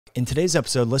In today's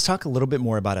episode, let's talk a little bit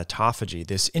more about autophagy,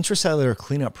 this intracellular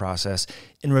cleanup process,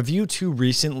 and review two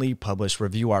recently published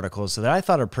review articles that I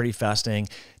thought are pretty fascinating.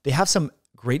 They have some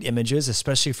great images,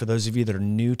 especially for those of you that are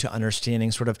new to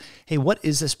understanding sort of, hey, what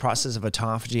is this process of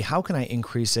autophagy? How can I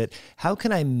increase it? How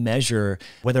can I measure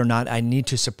whether or not I need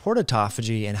to support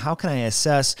autophagy? And how can I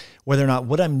assess whether or not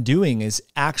what I'm doing is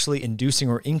actually inducing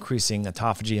or increasing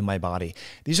autophagy in my body?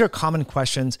 These are common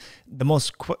questions. The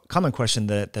most common question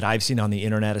that I've seen on the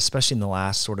internet, especially in the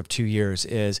last sort of 2 years,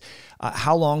 is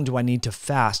how long do I need to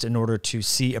fast in order to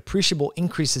see appreciable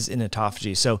increases in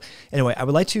autophagy? So anyway, I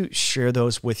would like to share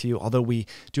those with you, although we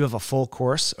do have a full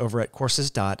course over at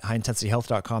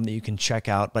courses.highintensityhealth.com that you can check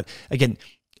out. But again,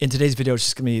 in today's video, it's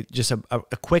just going to be just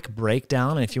a quick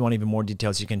breakdown. And if you want even more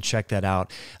details, you can check that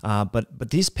out.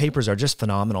 But these papers are just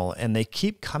phenomenal and they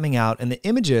keep coming out and the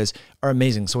images are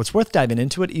amazing. So it's worth diving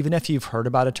into it, even if you've heard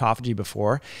about autophagy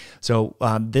before. So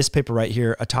this paper right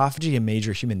here, Autophagy and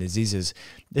Major Human Diseases,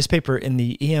 this paper in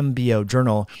the EMBO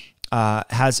journal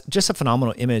has just a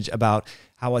phenomenal image about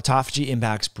how autophagy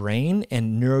impacts brain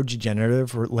and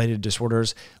neurodegenerative related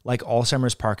disorders like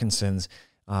Alzheimer's, Parkinson's,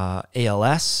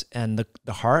 ALS, and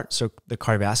the heart, so the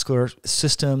cardiovascular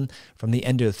system, from the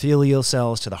endothelial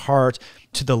cells to the heart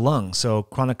to the lungs, so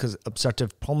chronic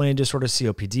obstructive pulmonary disorder,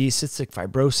 COPD, cystic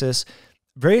fibrosis,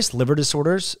 various liver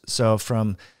disorders, so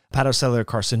from hepatocellular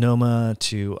carcinoma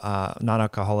to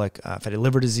non-alcoholic fatty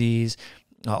liver disease,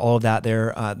 all of that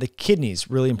there. The kidneys,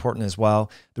 really important as well.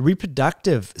 The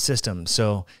reproductive system.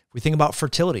 So if we think about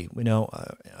fertility, we know,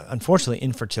 unfortunately,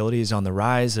 infertility is on the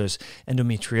rise. There's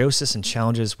endometriosis and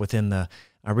challenges within the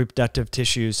reproductive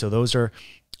tissues. So those are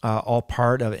all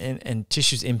part of, and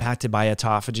tissues impacted by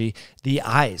autophagy. The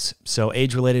eyes, so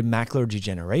age-related macular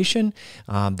degeneration,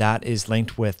 that is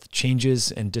linked with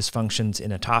changes and dysfunctions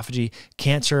in autophagy.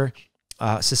 Cancer,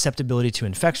 susceptibility to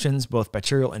infections, both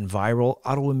bacterial and viral,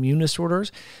 autoimmune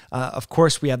disorders. Of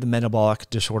course, we have the metabolic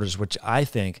disorders, which I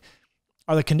think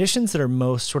are the conditions that are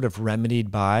most sort of remedied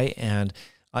by and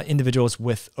individuals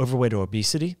with overweight or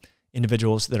obesity,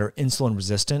 individuals that are insulin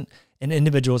resistant, and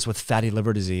individuals with fatty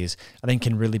liver disease, I think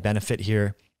can really benefit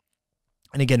here.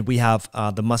 And again, we have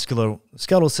the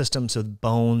musculoskeletal system, so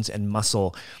bones and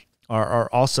muscle are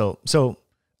also, so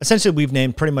essentially we've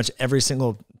named pretty much every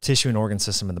single tissue and organ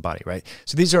system in the body, right?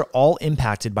 So these are all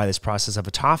impacted by this process of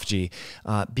autophagy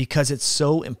because it's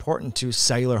so important to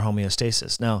cellular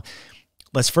homeostasis. Now,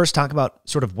 let's first talk about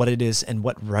sort of what it is and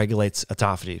what regulates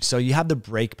autophagy. So you have the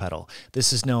brake pedal.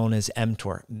 This is known as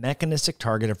mTOR, mechanistic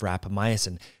target of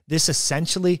rapamycin. This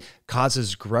essentially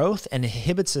causes growth and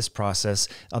inhibits this process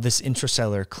of this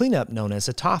intracellular cleanup known as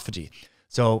autophagy.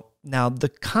 So now the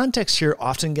context here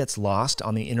often gets lost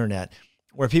on the internet,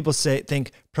 where people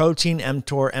think protein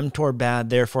mTOR, mTOR bad,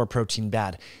 therefore protein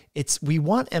bad. We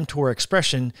want mTOR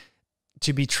expression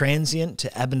to be transient,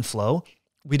 to ebb and flow.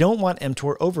 We don't want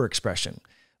mTOR overexpression,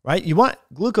 right? You want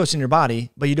glucose in your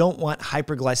body, but you don't want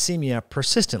hyperglycemia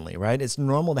persistently, right? It's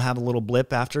normal to have a little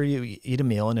blip after you eat a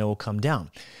meal and it will come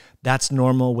down. That's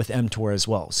normal with mTOR as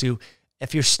well. So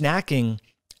if you're snacking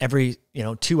every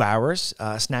 2 hours,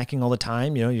 snacking all the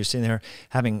time, you're sitting there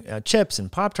having chips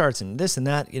and Pop-Tarts and this and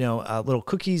that, little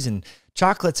cookies and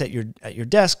chocolates at your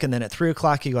desk, and then at 3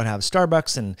 o'clock you go to have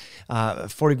Starbucks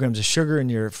and 40 grams of sugar in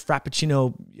your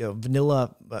Frappuccino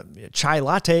vanilla chai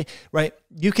latte, right?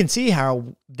 You can see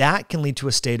how that can lead to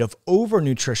a state of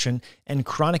overnutrition and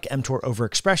chronic mTOR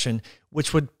overexpression,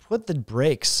 which would put the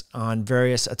brakes on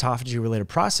various autophagy-related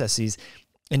processes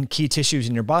in key tissues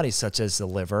in your body, such as the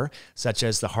liver, such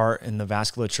as the heart and the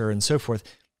vasculature and so forth.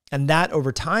 And that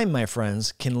over time, my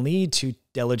friends, can lead to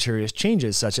deleterious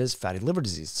changes such as fatty liver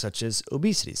disease, such as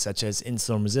obesity, such as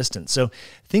insulin resistance. So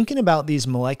thinking about these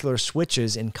molecular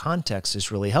switches in context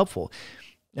is really helpful.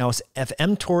 Now, if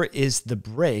mTOR is the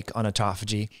brake on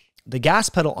autophagy, the gas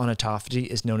pedal on autophagy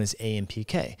is known as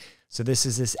AMPK. So this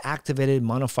is this activated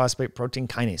monophosphate protein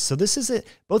kinase. So this is it.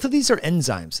 Both of these are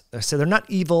enzymes. So they're not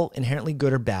evil, inherently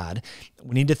good or bad.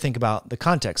 We need to think about the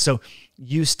context. So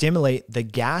you stimulate the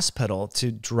gas pedal to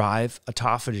drive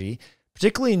autophagy,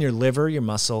 particularly in your liver, your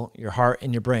muscle, your heart,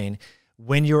 and your brain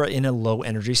when you're in a low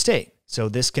energy state. So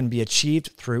this can be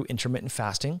achieved through intermittent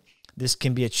fasting. This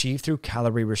can be achieved through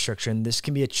calorie restriction. This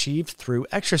can be achieved through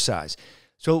exercise.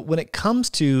 So when it comes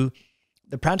to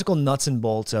the practical nuts and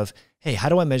bolts of, hey, how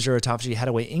do I measure autophagy? How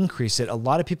do I increase it? A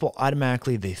lot of people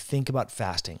automatically, they think about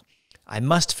fasting. I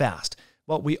must fast.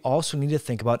 Well, we also need to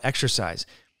think about exercise.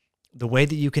 The way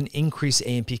that you can increase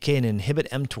AMPK and inhibit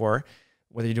mTOR,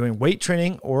 whether you're doing weight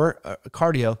training or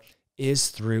cardio, is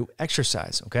through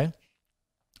exercise, okay?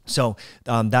 So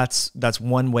that's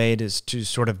one way to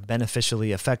sort of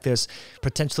beneficially affect this.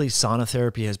 Potentially sauna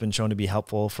therapy has been shown to be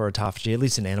helpful for autophagy, at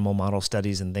least in animal model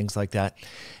studies and things like that.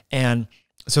 And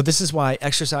so this is why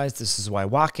exercise, this is why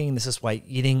walking, this is why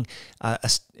eating,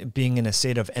 being in a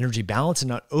state of energy balance and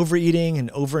not overeating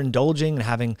and overindulging and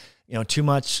having too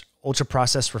much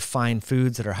ultra-processed refined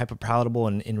foods that are hyperpalatable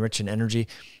and enrich in energy.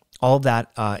 All of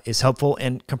that is helpful.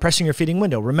 And compressing your feeding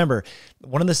window. Remember,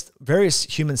 one of the various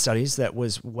human studies that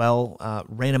was well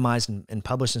randomized and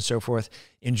published and so forth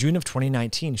in June of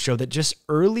 2019 showed that just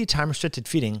early time-restricted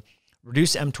feeding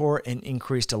reduced mTOR and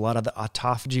increased a lot of the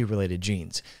autophagy-related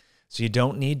genes. So you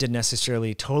don't need to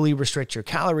necessarily totally restrict your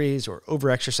calories or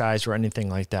over-exercise or anything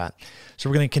like that. So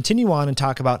we're going to continue on and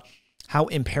talk about how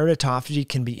impaired autophagy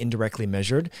can be indirectly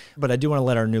measured. But I do want to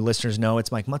let our new listeners know it's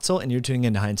Mike Mutzel, and you're tuning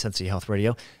into High Intensity Health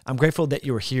Radio. I'm grateful that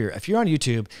you're here. If you're on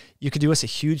YouTube, you could do us a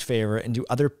huge favor and do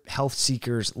other health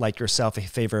seekers like yourself a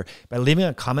favor by leaving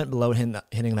a comment below and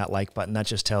hitting that like button. That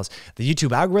just tells the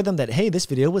YouTube algorithm that, hey, this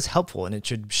video was helpful, and it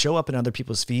should show up in other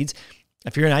people's feeds.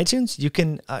 If you're in iTunes, you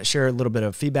can share a little bit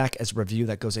of feedback as a review.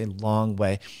 That goes a long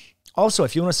way. Also,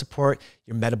 if you want to support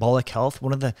your metabolic health,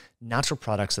 one of the natural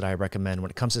products that I recommend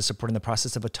when it comes to supporting the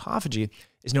process of autophagy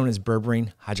is known as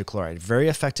berberine hydrochloride. Very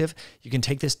effective. You can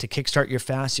take this to kickstart your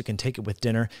fast. You can take it with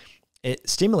dinner. It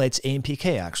stimulates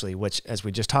AMPK, actually, which, as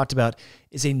we just talked about,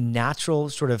 is a natural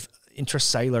sort of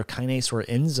intracellular kinase or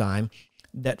enzyme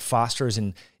that fosters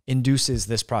and induces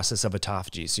this process of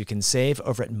autophagy. So you can save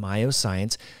over at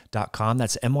myoscience.com.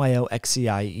 That's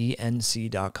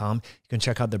MYOXCIENC.com. You can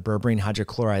check out the berberine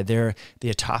hydrochloride there, the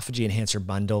autophagy enhancer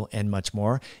bundle, and much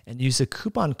more. And use the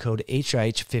coupon code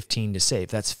HIH15 to save.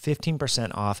 That's 15%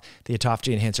 off the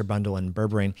autophagy enhancer bundle and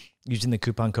berberine using the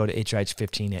coupon code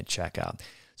HIH15 at checkout.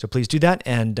 So please do that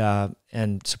and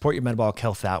support your metabolic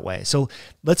health that way. So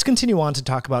let's continue on to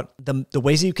talk about the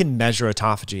ways that you can measure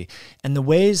autophagy and the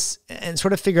ways and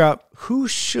sort of figure out who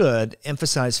should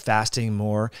emphasize fasting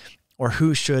more or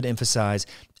who should emphasize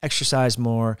exercise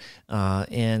more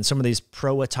and some of these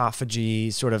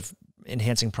pro-autophagy sort of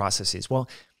enhancing processes. Well,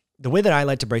 the way that I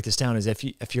like to break this down is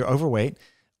if you're overweight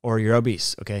or you're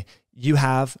obese, okay, you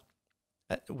have,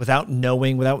 without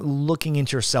looking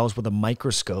into your cells with a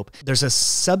microscope, there's a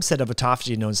subset of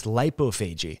autophagy known as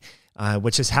lipophagy,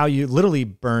 which is how you literally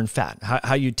burn fat,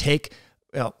 how you take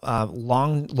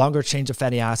longer chains of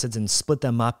fatty acids and split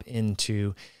them up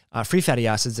into free fatty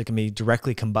acids that can be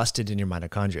directly combusted in your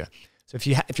mitochondria. So if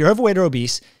you're overweight or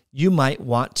obese, you might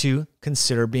want to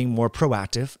consider being more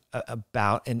proactive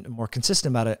about and more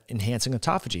consistent about enhancing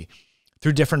autophagy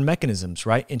through different mechanisms,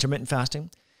 right? Intermittent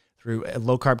fasting, through a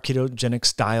low-carb ketogenic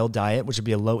style diet, which would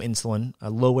be a lower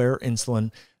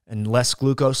insulin and less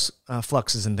glucose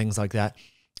fluxes and things like that.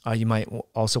 You might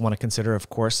also want to consider, of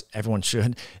course, everyone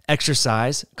should,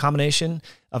 exercise, combination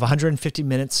of 150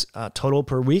 minutes total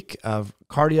per week of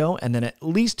cardio, and then at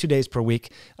least 2 days per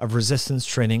week of resistance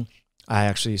training. I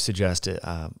actually suggest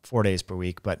 4 days per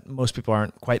week, but most people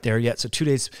aren't quite there yet. So 2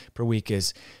 days per week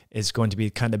is going to be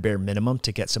kind of bare minimum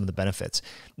to get some of the benefits.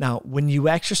 Now, when you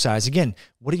exercise, again,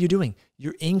 what are you doing?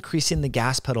 You're increasing the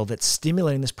gas pedal that's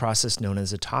stimulating this process known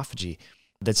as autophagy.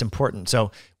 That's important.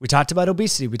 So we talked about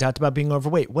obesity. We talked about being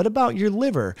overweight. What about your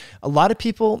liver? A lot of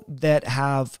people that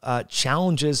have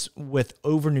challenges with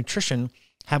overnutrition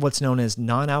have what's known as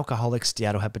non-alcoholic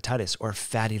steatohepatitis or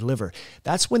fatty liver.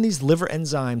 That's when these liver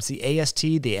enzymes, the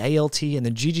AST, the ALT, and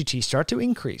the GGT start to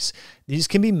increase. These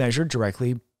can be measured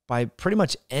directly by pretty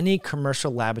much any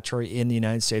commercial laboratory in the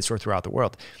United States or throughout the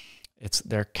world.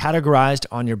 They're categorized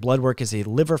on your blood work as a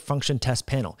liver function test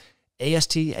panel.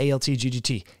 AST, ALT,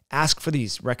 GGT. Ask for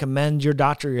these. Recommend your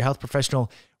doctor, your health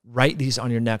professional, write these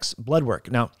on your next blood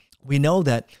work. Now, we know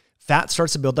that fat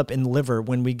starts to build up in the liver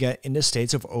when we get into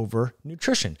states of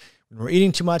overnutrition, when we're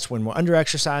eating too much, when we're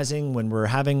under-exercising, when we're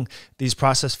having these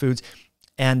processed foods.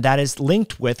 And that is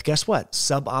linked with, guess what?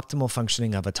 Suboptimal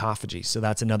functioning of autophagy. So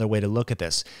that's another way to look at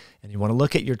this. And you want to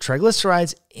look at your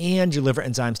triglycerides and your liver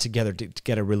enzymes together to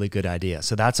get a really good idea.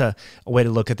 So that's a way to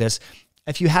look at this.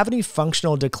 If you have any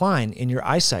functional decline in your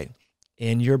eyesight,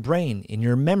 in your brain, in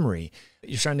your memory,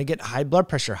 you're starting to get high blood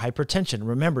pressure, hypertension.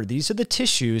 Remember, these are the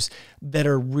tissues that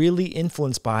are really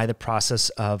influenced by the process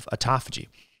of autophagy.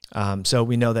 So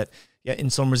we know that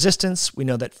insulin resistance, we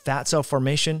know that fat cell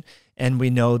formation, and we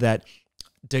know that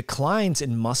declines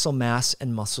in muscle mass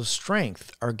and muscle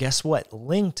strength are, guess what,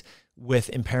 linked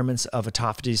with impairments of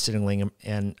autophagy, signaling,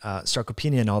 and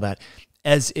sarcopenia and all that,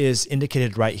 as is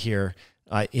indicated right here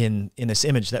in this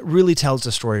image that really tells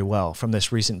the story well from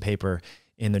this recent paper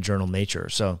in the journal Nature.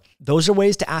 So those are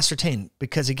ways to ascertain,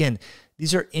 because again,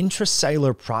 these are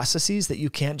intracellular processes that you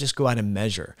can't just go out and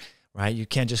measure. right? You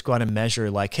can't just go out and measure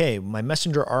like, hey, my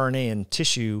messenger RNA and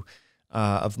tissue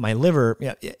of my liver,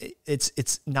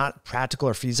 it's not practical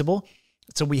or feasible.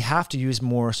 So we have to use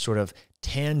more sort of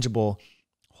tangible,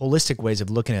 holistic ways of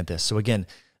looking at this. So again,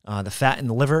 the fat in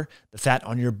the liver, the fat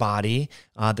on your body,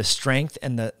 the strength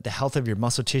and the health of your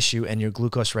muscle tissue and your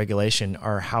glucose regulation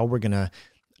are how we're going to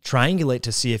triangulate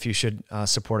to see if you should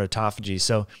support autophagy.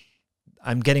 So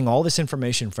I'm getting all this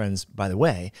information, friends, by the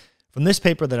way, from this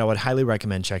paper that I would highly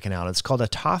recommend checking out. It's called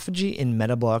Autophagy in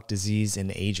Metabolic Disease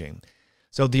and Aging.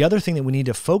 So the other thing that we need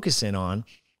to focus in on,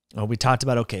 we talked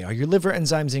about, okay, are your liver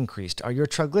enzymes increased? Are your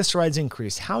triglycerides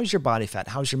increased? How is your body fat?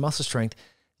 How's your muscle strength?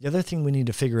 The other thing we need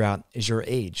to figure out is your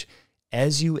age.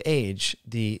 As you age,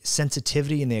 the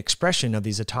sensitivity and the expression of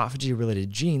these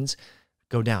autophagy-related genes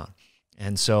go down.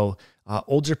 And so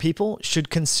older people should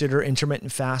consider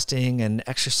intermittent fasting and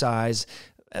exercise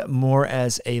more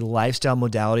as a lifestyle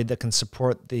modality that can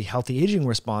support the healthy aging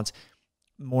response,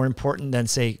 more important than,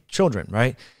 say, children,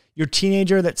 right? Your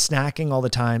teenager that's snacking all the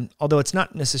time, although it's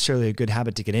not necessarily a good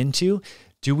habit to get into,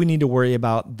 do we need to worry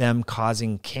about them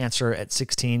causing cancer at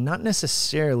 16? Not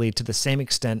necessarily to the same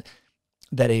extent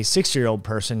that a 60-year-old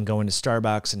person going to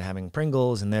Starbucks and having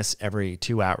Pringles and this every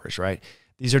 2 hours, right?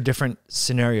 These are different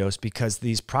scenarios because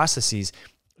these processes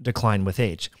decline with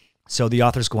age. So the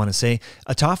authors go on to say,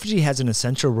 autophagy has an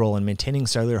essential role in maintaining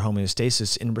cellular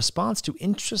homeostasis in response to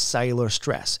intracellular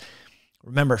stress.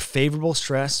 Remember, favorable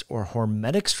stress or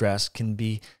hormetic stress can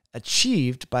be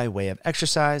achieved by way of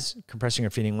exercise, compressing your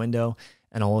feeding window,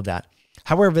 and all of that.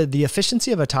 However, the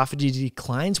efficiency of autophagy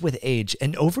declines with age,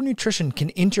 and overnutrition can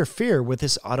interfere with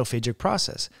this autophagic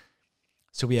process.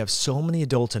 So we have so many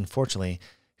adults, unfortunately,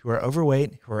 who are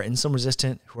overweight, who are insulin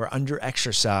resistant, who are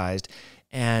under-exercised,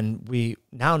 and we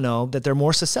now know that they're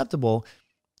more susceptible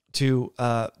to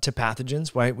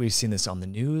pathogens, right? We've seen this on the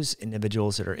news,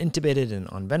 individuals that are intubated and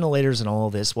on ventilators and all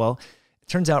of this. Well, it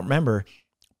turns out, remember,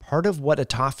 part of what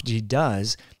autophagy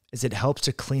does is it helps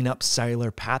to clean up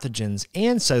cellular pathogens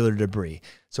and cellular debris.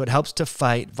 So it helps to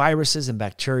fight viruses and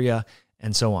bacteria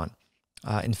and so on.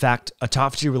 In fact,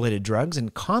 autophagy-related drugs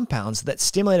and compounds that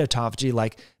stimulate autophagy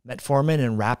like metformin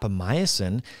and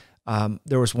rapamycin,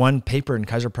 there was one paper in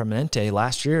Kaiser Permanente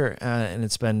last year, and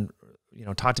it's been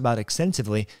talked about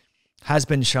extensively, has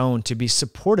been shown to be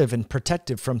supportive and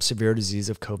protective from severe disease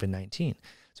of COVID-19.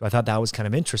 So I thought that was kind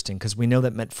of interesting because we know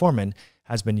that metformin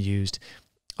has been used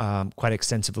quite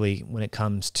extensively when it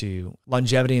comes to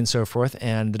longevity and so forth,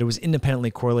 and that it was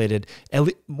independently correlated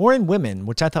more in women,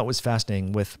 which I thought was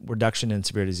fascinating, with reduction in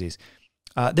severe disease.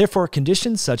 Therefore,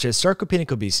 conditions such as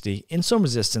sarcopenic obesity, insulin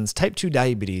resistance, type 2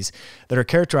 diabetes that are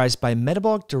characterized by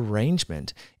metabolic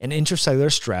derangement and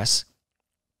intracellular stress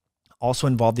also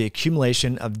involve the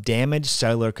accumulation of damaged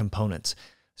cellular components.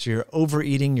 So you're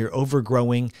overeating, you're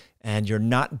overgrowing, and you're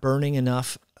not burning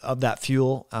enough of that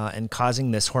fuel and causing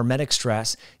this hormetic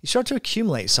stress. You start to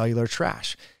accumulate cellular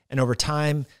trash. And over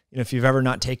time, if you've ever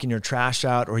not taken your trash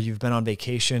out or you've been on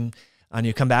vacation and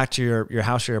you come back to your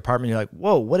house or your apartment, you're like,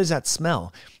 whoa, what is that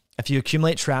smell? If you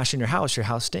accumulate trash in your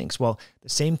house stinks. Well, the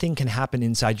same thing can happen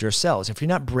inside your cells. If you're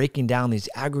not breaking down these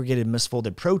aggregated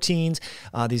misfolded proteins,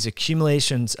 these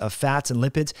accumulations of fats and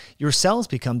lipids, your cells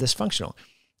become dysfunctional.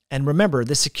 And remember,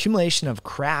 this accumulation of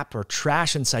crap or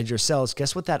trash inside your cells,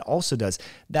 guess what that also does?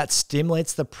 That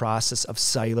stimulates the process of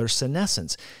cellular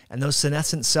senescence. And those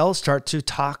senescent cells start to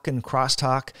talk and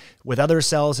crosstalk with other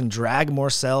cells and drag more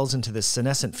cells into this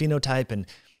senescent phenotype. And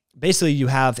basically, you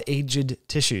have aged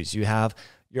tissues.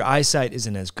 Your eyesight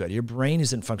isn't as good. Your brain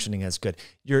isn't functioning as good.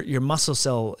 Your muscle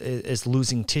cell is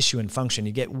losing tissue and function.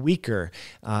 You get weaker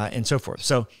and so forth.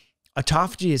 So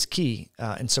autophagy is key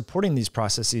in supporting these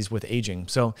processes with aging.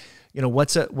 So, what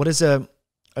does a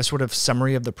sort of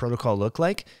summary of the protocol look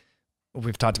like?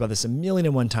 We've talked about this a million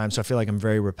and one times, so I feel like I'm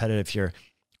very repetitive here.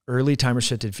 Early timer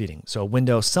shifted feeding. So a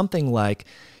window, something like,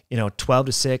 12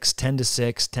 to 6, 10 to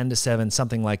 6, 10 to 7,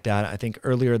 something like that. I think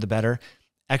earlier the better.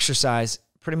 Exercise.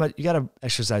 Pretty much, you got to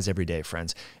exercise every day,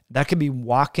 friends. That can be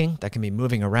walking, that can be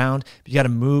moving around. But you got to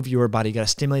move your body. You got to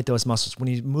stimulate those muscles. When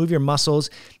you move your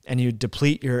muscles and you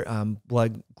deplete your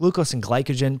blood glucose and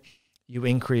glycogen, you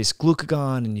increase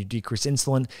glucagon and you decrease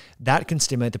insulin. That can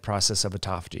stimulate the process of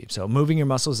autophagy. So moving your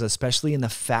muscles, especially in the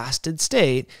fasted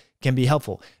state, can be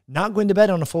helpful. Not going to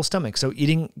bed on a full stomach. So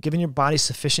giving your body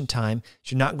sufficient time.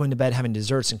 So you're not going to bed having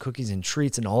desserts and cookies and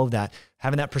treats and all of that.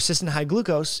 Having that persistent high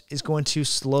glucose is going to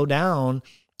slow down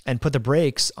and put the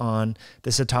brakes on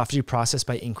this autophagy process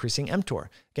by increasing mTOR.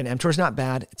 Again, mTOR is not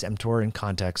bad. It's mTOR in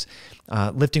context.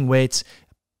 Lifting weights,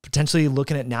 potentially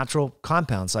looking at natural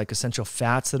compounds like essential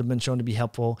fats that have been shown to be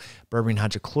helpful, berberine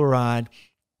hydrochloride,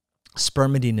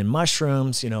 spermidine in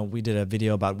mushrooms. We did a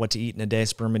video about what to eat in a day.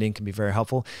 Spermidine can be very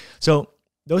helpful. So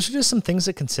those are just some things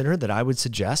to consider that I would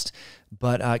suggest,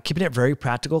 but keeping it very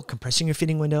practical, compressing your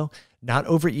feeding window, not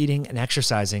overeating, and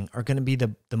exercising are going to be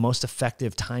the most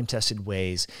effective time-tested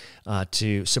ways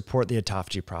to support the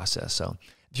autophagy process. So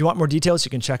if you want more details,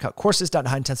 you can check out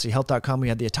courses.highintensityhealth.com. We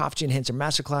have the Autophagy Enhancer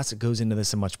Masterclass that goes into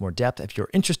this in much more depth if you're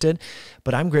interested,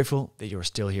 but I'm grateful that you're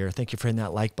still here. Thank you for hitting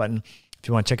that like button. If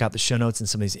you want to check out the show notes and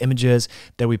some of these images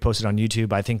that we posted on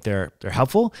YouTube, I think they're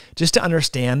helpful just to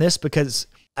understand this, because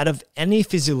out of any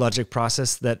physiologic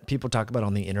process that people talk about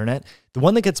on the internet, the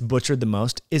one that gets butchered the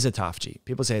most is autophagy.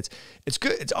 People say it's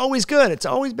good, it's always good, it's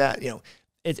always bad.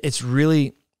 It's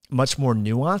really much more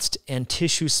nuanced and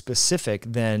tissue specific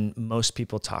than most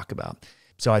people talk about.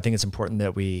 So I think it's important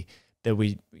that we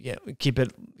keep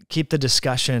the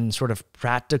discussion sort of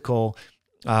practical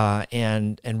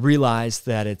and realize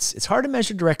that it's hard to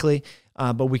measure directly.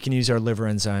 But we can use our liver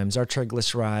enzymes, our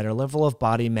triglyceride, our level of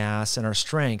body mass, and our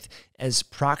strength as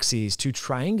proxies to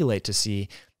triangulate to see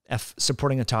if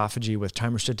supporting autophagy with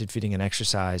time-restricted feeding and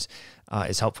exercise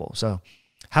is helpful. So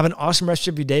have an awesome rest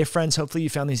of your day, friends. Hopefully you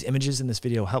found these images in this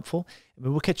video helpful. And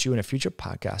we'll catch you in a future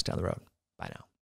podcast down the road. Bye now.